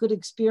has a good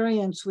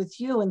experience with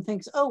you and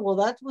thinks, oh, well,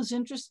 that was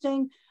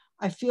interesting,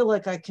 I feel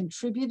like I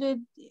contributed,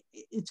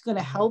 it's going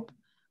to help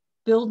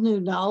build new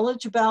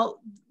knowledge about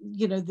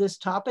this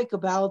topic,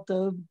 about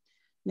the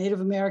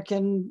Native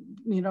American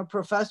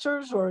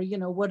professors, or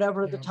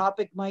whatever the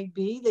topic might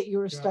be that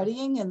you're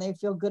studying, and they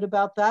feel good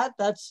about that,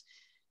 that's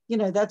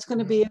going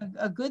to be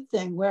a good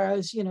thing.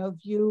 Whereas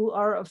if you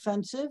are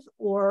offensive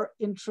or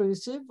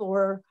intrusive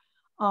or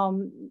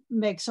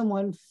make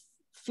someone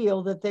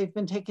feel that they've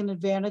been taken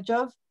advantage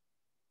of,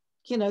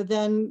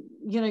 then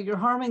you're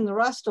harming the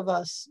rest of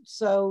us.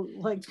 So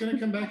it's going to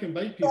come back and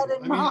bite people.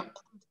 I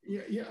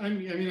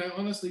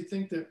honestly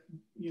think that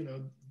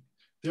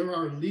there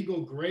are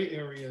legal gray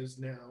areas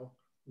now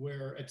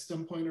where at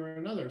some point or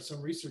another,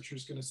 some researcher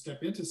is going to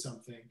step into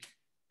something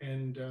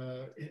and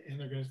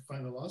they're going to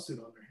find a lawsuit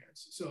on their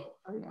hands. So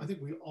I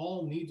think we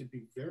all need to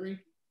be very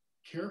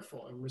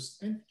careful and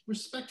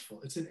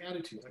respectful. It's an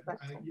attitude.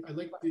 I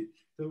like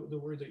the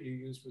word that you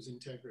used was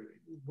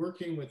integrity.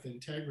 Working with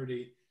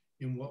integrity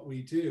in what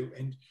we do.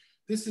 And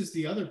this is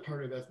the other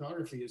part of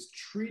ethnography, is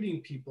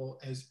treating people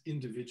as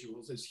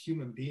individuals, as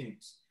human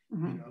beings,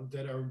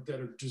 that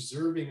are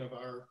deserving of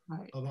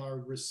our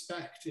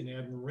respect and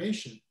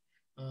admiration.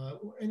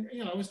 And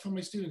I always tell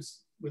my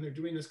students when they're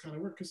doing this kind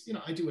of work, because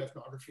I do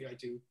ethnography, I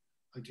do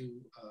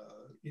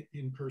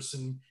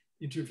in-person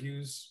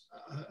interviews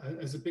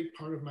as a big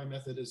part of my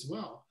method as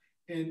well.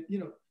 And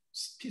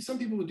some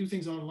people would do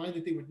things online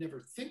that they would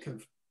never think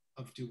of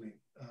doing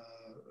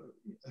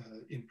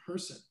in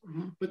person.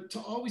 But to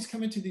always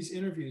come into these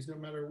interviews, no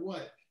matter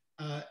what,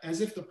 as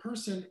if the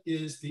person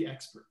is the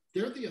expert.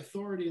 They're the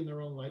authority in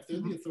their own life.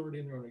 They're the authority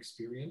in their own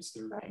experience,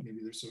 maybe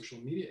their social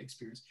media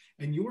experience,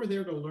 and you are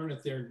there to learn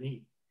at their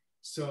need.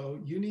 So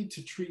you need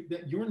to treat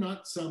that. You're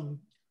not some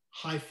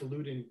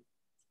highfalutin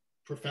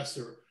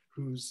professor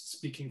who's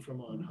speaking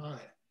from on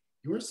high.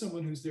 You're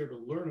someone who's there to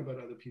learn about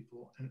other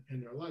people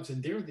and their lives,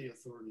 and they're the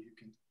authority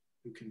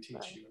who can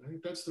teach you. And I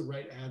think that's the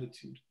right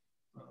attitude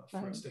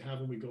for us to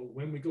have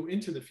when we go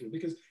into the field,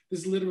 because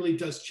this literally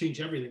does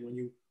change everything when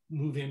you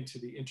move into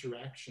the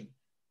interaction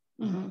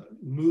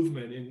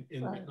movement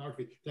in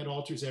ethnography. That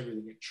alters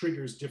everything. It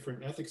triggers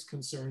different ethics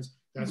concerns.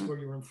 That's where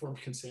your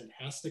informed consent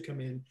has to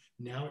come in.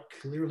 Now it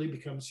clearly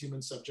becomes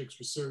human subjects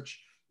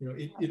research.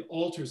 It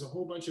alters a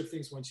whole bunch of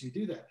things once you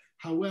do that.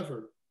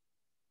 However,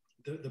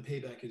 the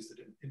payback is that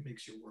it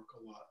makes your work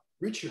a lot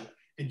richer,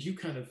 and you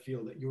kind of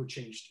feel that you're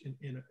changed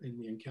in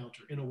the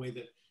encounter in a way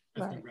that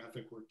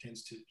ethnographic work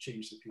tends to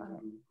change the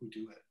people who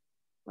do it.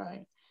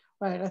 Right,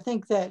 right. I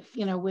think that,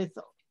 you know, with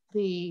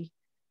the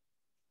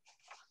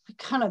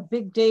kind of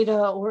big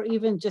data, or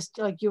even just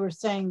like you were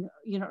saying,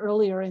 you know,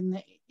 earlier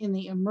in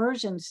the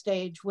immersion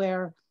stage,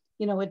 where,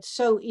 you know, it's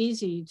so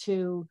easy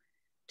to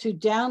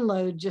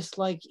download just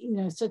like, you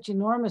know, such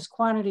enormous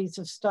quantities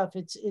of stuff.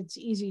 It's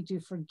easy to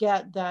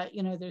forget that,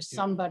 you know, there's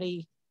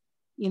somebody,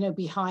 you know,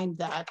 behind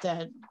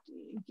that,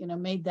 you know,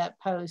 made that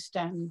post.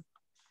 And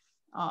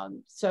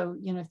so,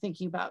 you know,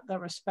 thinking about the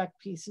respect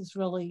piece is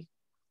really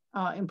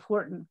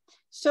important.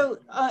 So,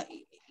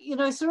 you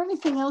know, is there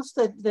anything else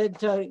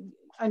that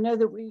I know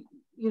that we,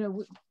 you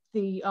know,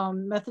 the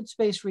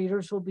MethodSpace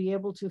readers will be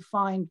able to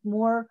find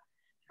more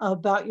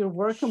about your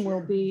work, and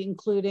we'll be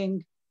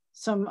including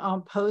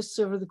some posts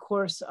over the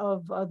course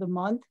of the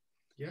month.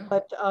 Yeah.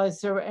 But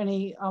is there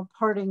any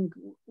parting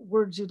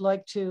words you'd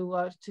like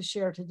to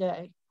share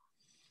today?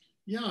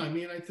 Yeah, I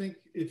mean, I think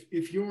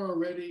if you're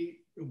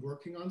already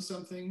working on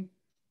something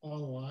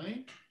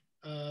online,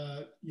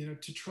 you know,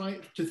 to try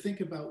to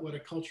think about what a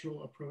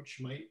cultural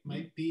approach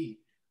might be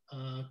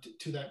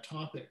to that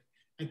topic,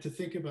 and to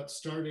think about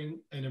starting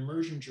an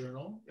immersion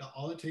journal.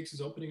 All it takes is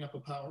opening up a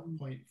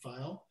PowerPoint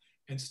file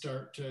and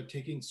start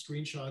taking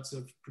screenshots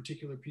of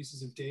particular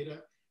pieces of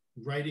data,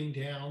 writing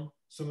down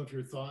some of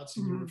your thoughts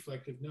in your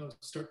reflective notes,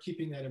 start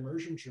keeping that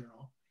immersion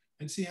journal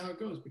and see how it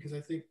goes. Because I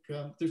think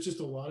there's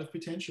just a lot of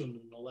potential.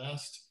 In the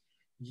last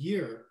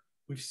year,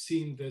 we've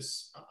seen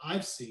this,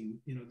 I've seen,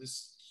 you know,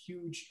 this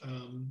huge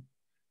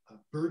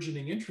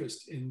burgeoning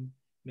interest in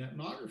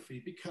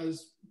netnography,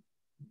 because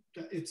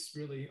it's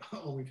really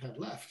all we've had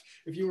left.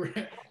 If you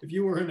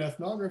were an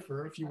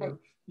ethnographer, if you were,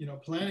 you know,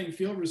 planning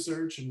field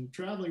research and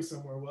traveling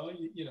somewhere, well,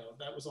 you know,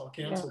 that was all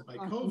canceled by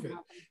COVID.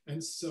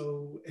 And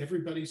so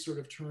everybody sort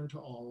of turned to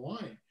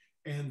online.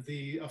 And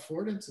the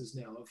affordances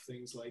now of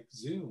things like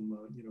Zoom,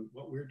 you know,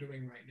 what we're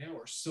doing right now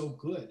are so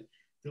good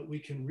that we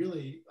can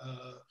really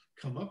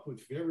come up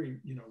with very,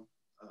 you know,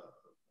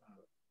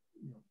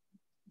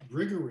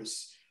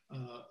 rigorous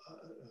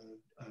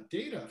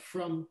data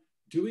from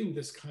doing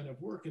this kind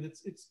of work. And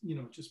it's you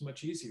know, just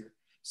much easier.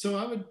 So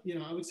I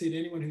would say to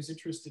anyone who's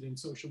interested in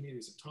social media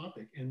as a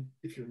topic, and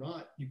if you're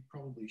not, you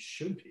probably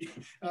should be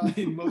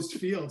in most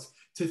fields,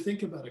 to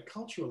think about a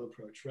cultural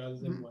approach rather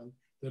than one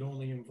that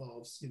only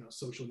involves, you know,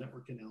 social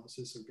network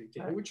analysis or big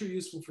data, which are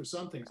useful for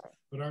some things,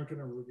 but aren't going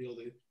to reveal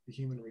the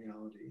human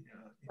reality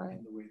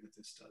in the way that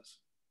this does.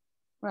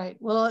 Right.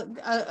 Well,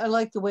 I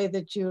like the way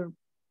that you're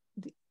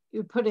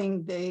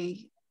putting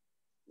the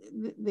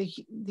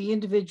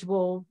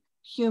individual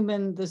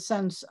human, the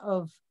sense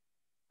of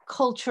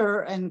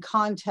culture and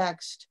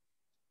context.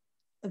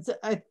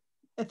 I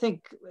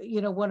think, you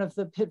know, one of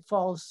the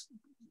pitfalls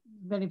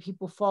many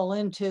people fall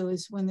into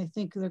is when they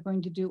think they're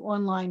going to do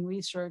online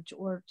research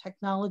or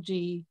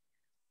technology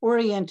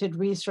oriented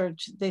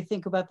research, they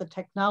think about the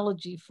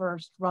technology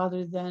first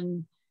rather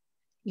than,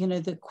 you know,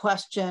 the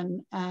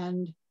question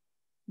and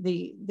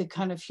the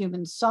kind of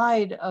human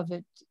side of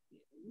it.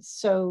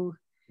 So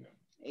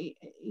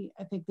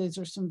I think those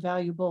are some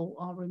valuable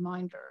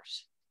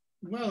reminders.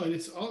 Well, and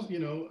it's all, you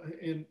know,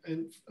 and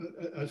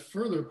a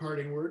further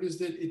parting word is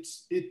that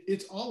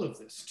it's all of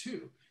this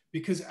too,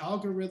 because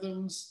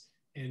algorithms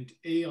and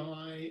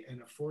AI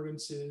and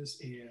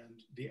affordances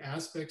and the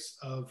aspects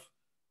of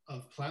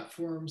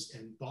platforms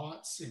and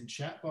bots and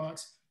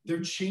chatbots,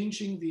 they're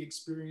changing the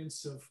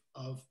experience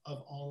of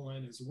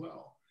online as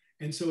well.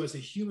 And so as a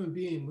human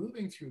being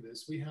moving through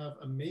this, we have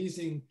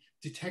amazing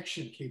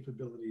detection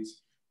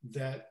capabilities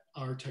that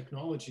our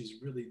technologies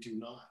really do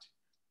not.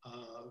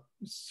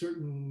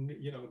 Certain,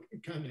 you know,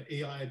 kind of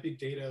AI, big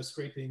data,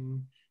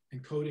 scraping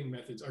and coding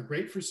methods are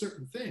great for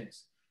certain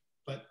things,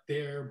 but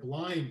they're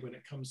blind when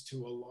it comes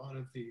to a lot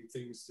of the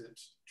things that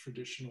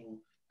traditional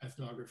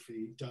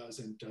ethnography does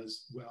and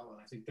does well.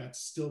 And I think that's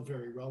still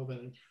very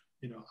relevant.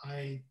 You know,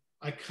 I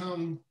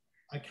come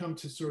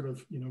to sort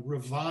of, you know,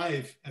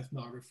 revive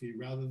ethnography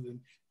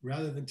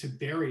rather than to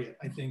bury it.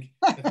 I think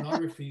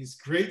ethnography's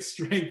great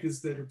strength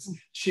is that it's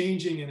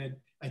changing and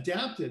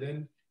adapted.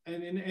 And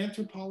in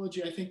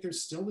anthropology, I think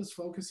there's still this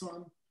focus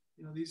on,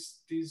 you know,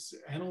 these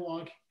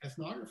analog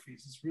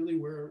ethnographies. It's really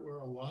where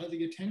a lot of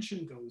the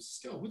attention goes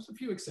still, with a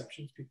few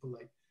exceptions. People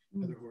like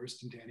Heather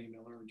Horst and Danny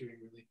Miller are doing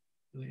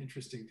really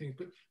interesting things,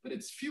 but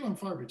it's few and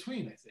far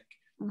between, I think.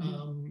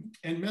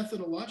 And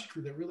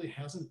methodologically, there really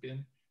hasn't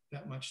been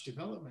that much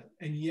development.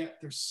 And yet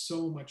there's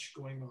so much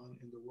going on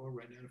in the world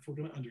right now. And if we're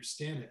going to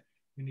understand it,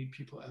 we need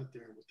people out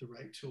there with the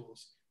right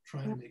tools,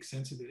 trying to make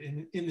sense of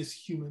it in this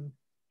human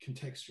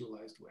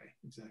contextualized way,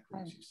 exactly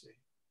as you say.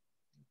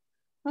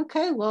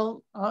 Okay,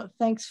 well,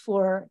 thanks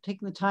for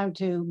taking the time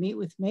to meet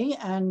with me.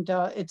 And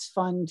it's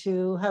fun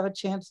to have a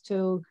chance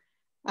to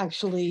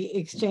actually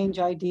exchange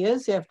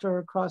ideas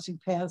after crossing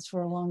paths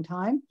for a long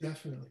time.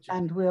 Definitely.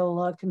 And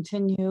we'll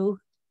continue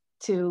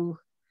to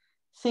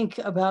think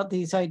about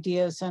these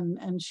ideas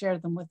and share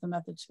them with the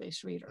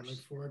MethodSpace I readers.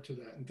 look forward to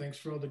that. And thanks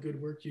for all the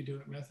good work you do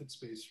at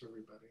MethodSpace for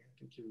everybody. I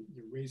think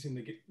you're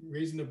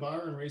raising the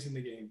bar and raising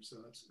the game. So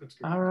that's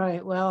great. All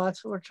right. Well,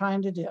 that's what we're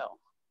trying to do.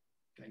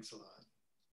 Thanks a lot.